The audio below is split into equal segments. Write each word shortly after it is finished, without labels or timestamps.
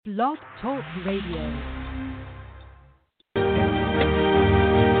Blog Talk Radio.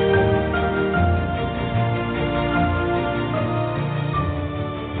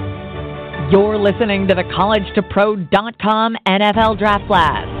 You're listening to the College2Pro.com NFL Draft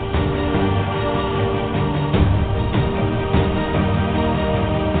Blast.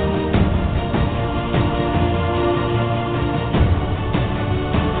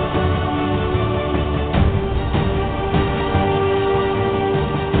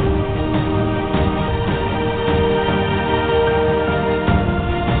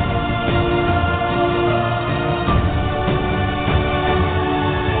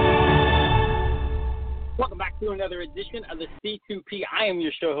 Another edition of the C2P. I am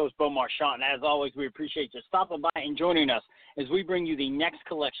your show host, Bo Marchionte, and as always, we appreciate you stopping by and joining us as we bring you the next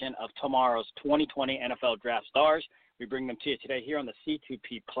collection of tomorrow's 2020 NFL Draft Stars. We bring them to you today here on the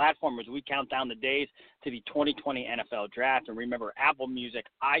C2P platform as we count down the days to the 2020 NFL Draft. And remember, Apple Music,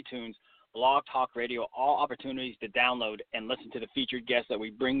 iTunes, Blog Talk Radio, all opportunities to download and listen to the featured guests that we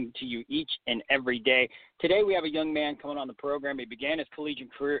bring to you each and every day. Today we have a young man coming on the program. He began his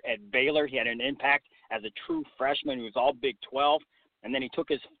collegiate career at Baylor. He had an impact as a true freshman. He was all Big 12, and then he took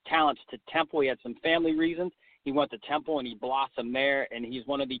his talents to Temple. He had some family reasons. He went to Temple, and he blossomed there, and he's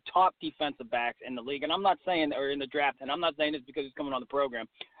one of the top defensive backs in the league. And I'm not saying, or in the draft, and I'm not saying this because he's coming on the program.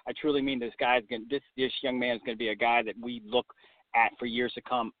 I truly mean this young man is going to be a guy that we look at for years to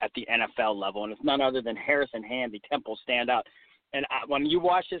come at the NFL level, and it's none other than Harrison Hand, the Temple standout. And when you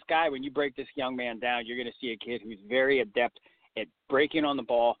watch this guy, when you break this young man down, you're going to see a kid who's very adept at breaking on the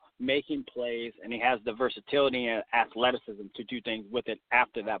ball, making plays, and he has the versatility and athleticism to do things with it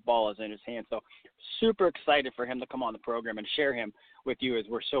after that ball is in his hand. So super excited for him to come on the program and share him with you as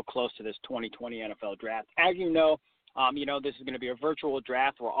we're so close to this 2020 NFL Draft. As you know, this is going to be a virtual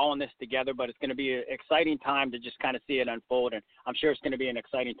draft. We're all in this together, but it's going to be an exciting time to just kind of see it unfold. And I'm sure it's going to be an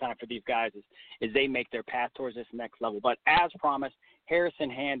exciting time for these guys as they make their path towards this next level. But as promised, Harrison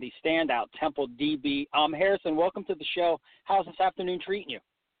Hand, the standout Temple DB. Harrison, welcome to the show. How's this afternoon treating you?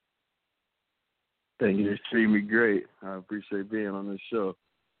 Thank you. It's treating me great. I appreciate being on this show.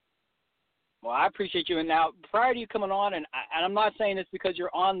 Well, I appreciate you. And now, prior to you coming on, and I'm not saying this because you're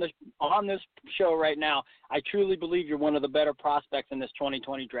on this show right now, I truly believe you're one of the better prospects in this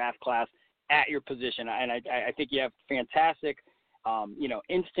 2020 draft class at your position. And I think you have fantastic,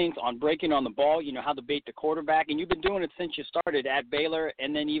 instincts on breaking on the ball. You know how to bait the quarterback, and you've been doing it since you started at Baylor,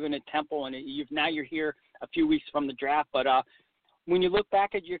 and then even at Temple. And now you're here a few weeks from the draft. But when you look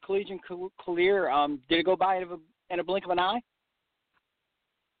back at your collegiate career, did it go by in a blink of an eye?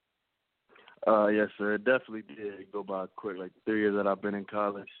 Yes, sir. It definitely did go by quick. Like 3 years that I've been in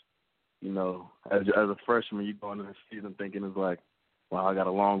college, as a freshman, you go into the season thinking it's like, wow, I got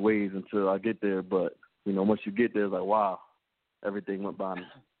a long ways until I get there. But, once you get there, it's like, wow, everything went by me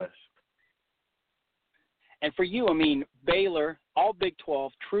fast. And for you, Baylor, all Big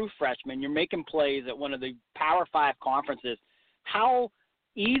 12, true freshman, you're making plays at one of the Power 5 conferences. How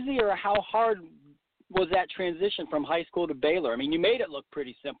easy or how hard was that transition from high school to Baylor? You made it look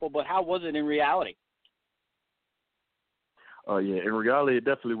pretty simple, but how was it in reality? In reality, it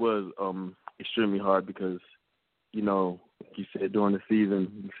definitely was extremely hard because, like you said, during the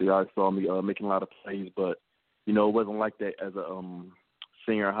season, I saw me making a lot of plays, but, it wasn't like that as a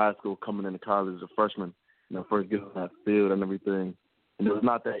senior in high school coming into college as a freshman, first getting on that field and everything. And it was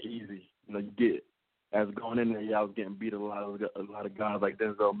not that easy. As going in there, I was getting beat a lot of guys like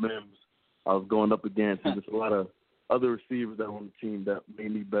Denzel Mims. I was going up against just a lot of other receivers that were on the team that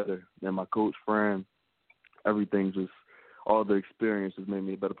made me better than my coach, Fran. Everything, just all the experiences made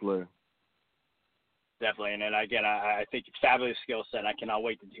me a better player. Definitely, and then again, I think fabulous skill set. I cannot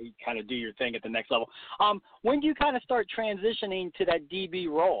wait to kind of do your thing at the next level. When do you kind of start transitioning to that DB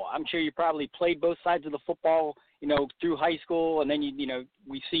role? I'm sure you probably played both sides of the football, through high school, and then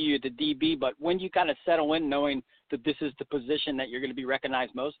we see you at the DB. But when do you kind of settle in, knowing that this is the position that you're going to be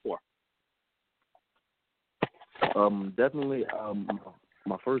recognized most for? Definitely.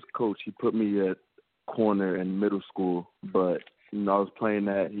 My first coach, he put me at corner in middle school, but I was playing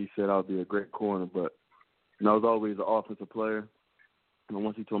that. He said I'll be a great corner, but I was always an offensive player. And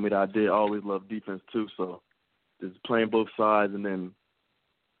once he told me that, I did always love defense too. So just playing both sides, and then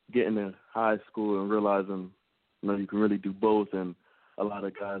getting to high school and realizing you can really do both. And a lot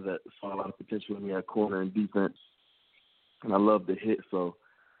of guys that saw a lot of potential in me at corner and defense, and I loved the hit. So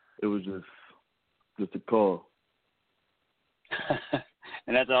it was just a call.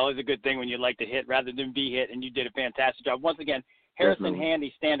 And that's always a good thing when you like to hit rather than be hit, and you did a fantastic job. Once again, Harrison Hand,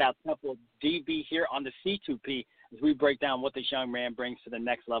 the standout Temple DB here on the C2P as we break down what this young man brings to the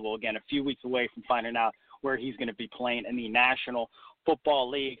next level. Again, a few weeks away from finding out where he's going to be playing in the National Football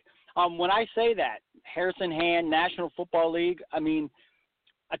League. When I say that, Harrison Hand, National Football League, I mean,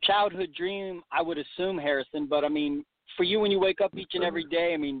 a childhood dream, I would assume, Harrison, but, I mean, for you when you wake up each and every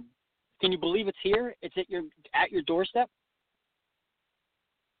day, I mean, can you believe it's here? It's at your doorstep?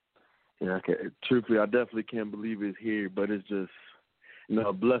 Yeah, truthfully, I definitely can't believe it's here, but it's just,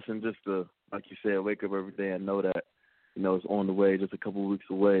 a blessing just to, like you said, wake up every day and know that, it's on the way, just a couple of weeks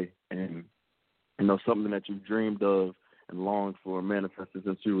away. And, something that you dreamed of and longed for manifested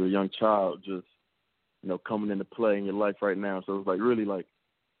since you were a young child, just, coming into play in your life right now. So it's like really like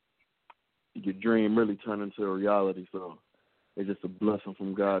your dream really turned into a reality. So it's just a blessing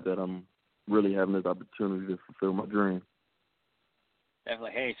from God that I'm really having this opportunity to fulfill my dream.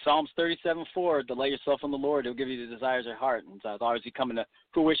 Definitely. Hey, Psalms 37:4, delay yourself on the Lord. He'll give you the desires of your heart. And so it's always coming to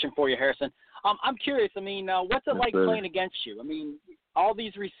fruition for you, Harrison. I'm curious, I mean, what's it like playing against you? I mean, all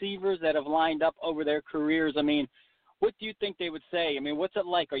these receivers that have lined up over their careers, I mean, what do you think they would say? I mean, what's it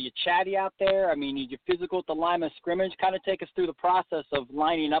like? Are you chatty out there? I mean, are you physical at the line of scrimmage? Kind of take us through the process of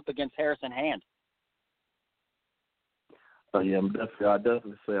lining up against Harrison Hand. Yeah, I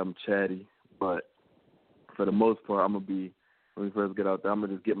definitely say I'm chatty, but for the most part, I'm going to be, when we first get out there, I'm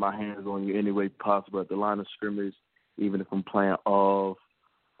going to just get my hands on you any way possible at the line of scrimmage, even if I'm playing off.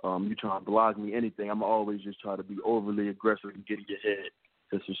 You trying to block me, anything, I'm always just try to be overly aggressive and get in your head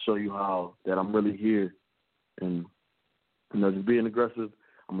just to show you how that I'm really here. And, just being aggressive,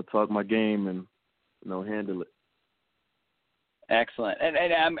 I'm going to talk my game and, handle it. Excellent.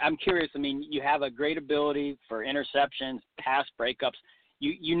 And I'm curious, I mean, you have a great ability for interceptions, pass breakups.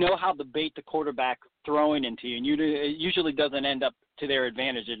 You know how to bait the quarterback throwing into you, and it usually doesn't end up to their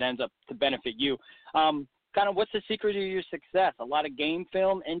advantage. It ends up to benefit you. Kind of what's the secret of your success? A lot of game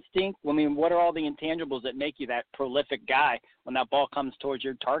film, instinct? I mean, what are all the intangibles that make you that prolific guy when that ball comes towards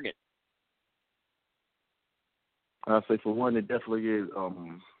your target? I'd say for one, it definitely is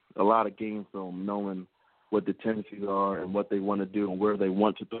a lot of game film, knowing what the tendencies are and what they want to do and where they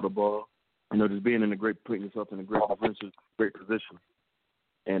want to throw the ball. Just putting yourself in a great position.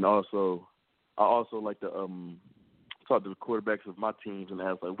 And also, I also like to talk to the quarterbacks of my teams and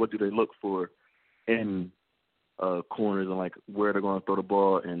ask, like, what do they look for in corners and, like, where they're going to throw the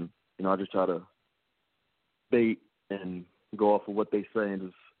ball. And, I just try to bait and go off of what they say and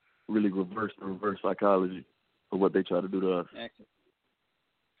just really reverse psychology of what they try to do to us. Excellent.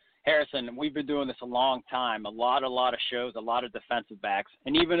 Harrison, we've been doing this a long time, a lot of shows, a lot of defensive backs.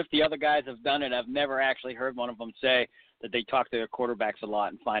 And even if the other guys have done it, I've never actually heard one of them say that they talk to their quarterbacks a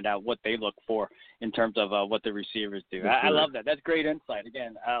lot and find out what they look for in terms of what the receivers do. I love that. That's great insight.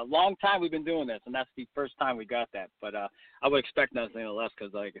 Again, a long time we've been doing this, and that's the first time we got that. But I would expect nothing less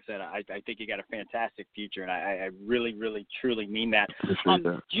because, like I said, I think you got a fantastic future, and I really, really, truly mean that.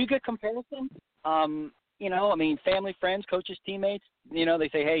 Do you get comparison? I mean, family, friends, coaches, teammates, they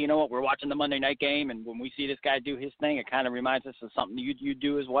say, hey, you know what, we're watching the Monday night game, and when we see this guy do his thing, it kind of reminds us of something you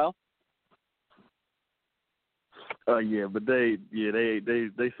do as well? Yeah, but they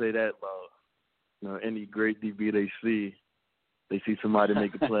say that about any great DB they see somebody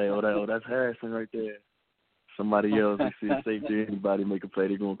make a play. That's Harrison right there. Somebody else, they see a safety, anybody make a play,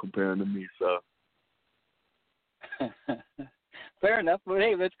 they're going to compare him to me. So. Fair enough, but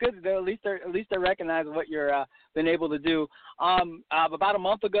hey, that's good. At least they recognize what you're been able to do. About a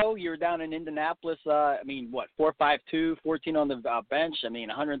month ago, you were down in Indianapolis. 4.52, 14 on the bench.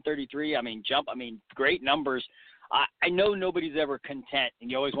 133. Jump. Great numbers. I know nobody's ever content,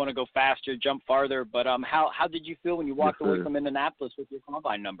 and you always want to go faster, jump farther. But how did you feel when you walked away from Indianapolis with your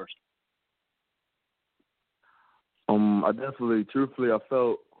combine numbers? Truthfully, I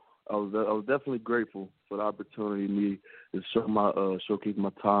was definitely grateful for the opportunity to showcase my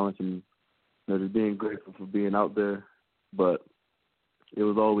talents and just being grateful for being out there. But it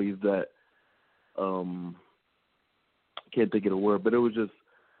was always that I can't think of the word, but it was just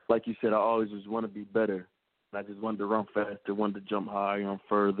like you said. I always just want to be better. I just wanted to run faster, wanted to jump higher and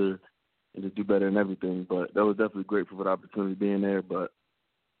further, and just do better in everything. But I was definitely grateful for the opportunity being there. But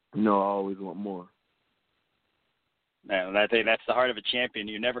I always want more. Man, I think that's the heart of a champion.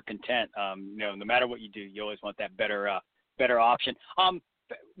 You're never content. No matter what you do, you always want that better option.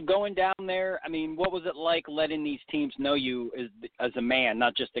 Going down there, what was it like letting these teams know you as a man,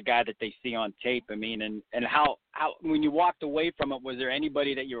 not just a guy that they see on tape? And how when you walked away from it, was there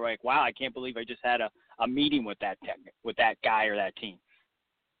anybody that you were like, wow, I can't believe I just had a meeting with that guy or that team?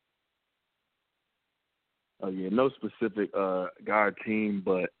 Oh yeah, no specific guy or team,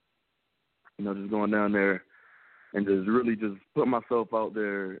 but just going down there and just really just put myself out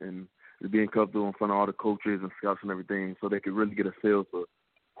there and just being comfortable in front of all the coaches and scouts and everything so they could really get a feel for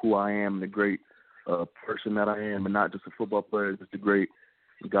who I am and the great person that I am, and not just a football player, just a great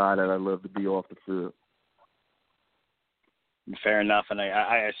guy that I love to be off the field. Fair enough, and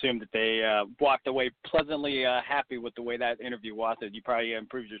I assume that they walked away pleasantly happy with the way that interview was. That you probably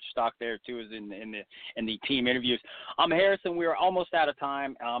improved your stock there too, as in the team interviews. Harrison, we are almost out of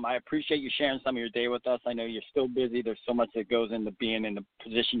time. I appreciate you sharing some of your day with us. I know you're still busy. There's so much that goes into being in the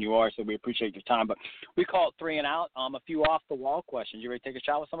position you are, so we appreciate your time. But we call it 3 and Out. A few off the wall questions. You ready to take a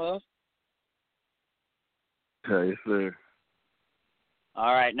shot with some of those? Yes, sir.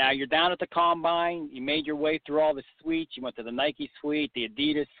 All right, now you're down at the Combine. You made your way through all the suites. You went to the Nike suite, the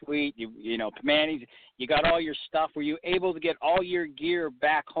Adidas suite, you know, Manny's. You got all your stuff. Were you able to get all your gear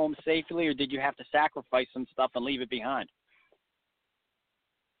back home safely, or did you have to sacrifice some stuff and leave it behind?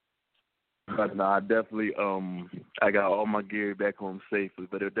 No, I definitely I got all my gear back home safely,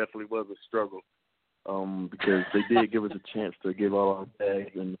 but it definitely was a struggle because they did give us a chance to give all our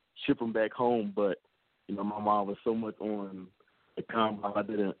bags and ship them back home, but, you know, my mom was so much on the Combine, I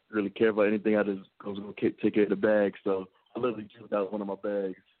didn't really care about anything. I just was going to take care of the bag. So I literally just got one of my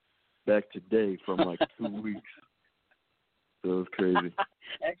bags back today from like 2 weeks. So it was crazy.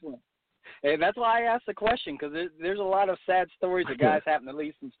 Excellent. Hey, that's why I asked the question, because there's a lot of sad stories of guys having to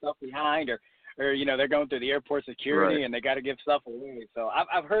leave some stuff behind, or you know, they're going through the airport security right, and they got to give stuff away. So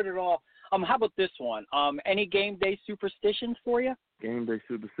I've heard it all. How about this one? Any game day superstitions for you? Game day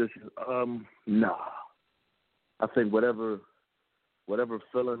superstitions? Nah. I think whatever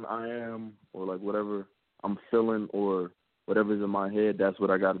feeling I am, or like whatever I'm feeling, or whatever's in my head, that's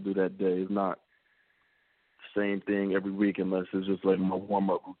what I got to do that day. It's not the same thing every week unless it's just like my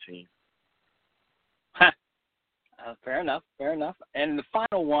warm-up routine. Fair enough. And the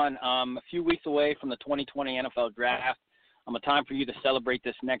final one, a few weeks away from the 2020 NFL Draft, a time for you to celebrate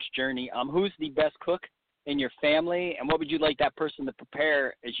this next journey. Who's the best cook in your family, and what would you like that person to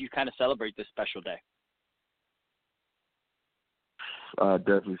prepare as you kind of celebrate this special day? I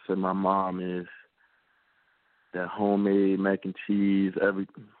definitely say my mom is that homemade mac and cheese,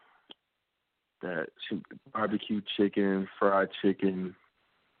 barbecue chicken, fried chicken,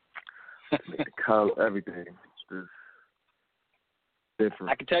 everything. It's different.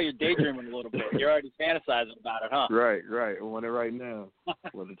 I can tell you're daydreaming a little bit. You're already fantasizing about it, huh? Right. I want it right now. I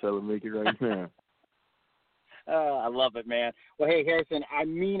want to tell her make it right now. I love it, man. Well, hey, Harrison, I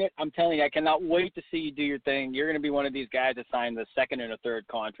mean it. I'm telling you, I cannot wait to see you do your thing. You're going to be one of these guys that sign the second and a third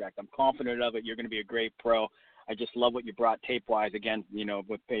contract. I'm confident of it. You're going to be a great pro. I just love what you brought tape-wise, again, you know,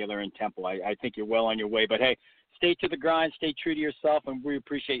 with Baylor and Temple. I think you're well on your way. But, hey, stay to the grind, stay true to yourself, and we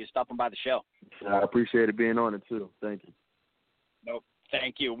appreciate you stopping by the show. I appreciate it being on it, too. Thank you. Nope.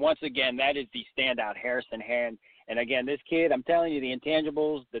 Thank you. Once again, that is the standout Harrison Hand. And, again, this kid, I'm telling you, the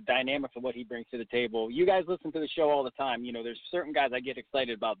intangibles, the dynamics of what he brings to the table. You guys listen to the show all the time. You know, there's certain guys I get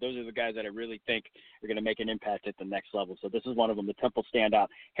excited about. Those are the guys that I really think are going to make an impact at the next level. So this is one of them, the Temple standout,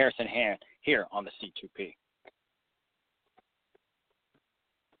 Harrison Hand, here on the C2P.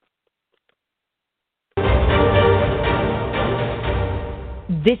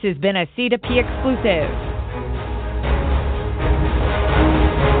 This has been a C2P exclusive.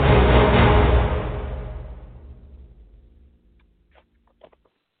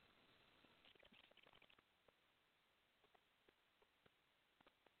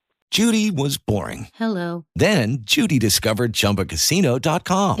 Judy was boring. Hello. Then Judy discovered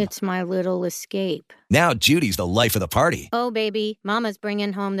ChumbaCasino.com. It's my little escape. Now Judy's the life of the party. Oh, baby, mama's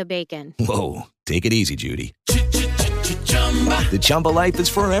bringing home the bacon. Whoa, take it easy, Judy. The Chumba life is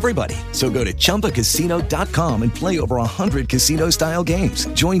for everybody. So go to ChumbaCasino.com and play over 100 casino-style games.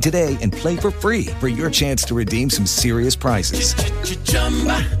 Join today and play for free for your chance to redeem some serious prizes.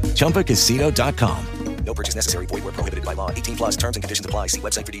 ChumbaCasino.com. No purchase necessary. Void where prohibited by law. 18+ terms and conditions apply. See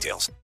website for details.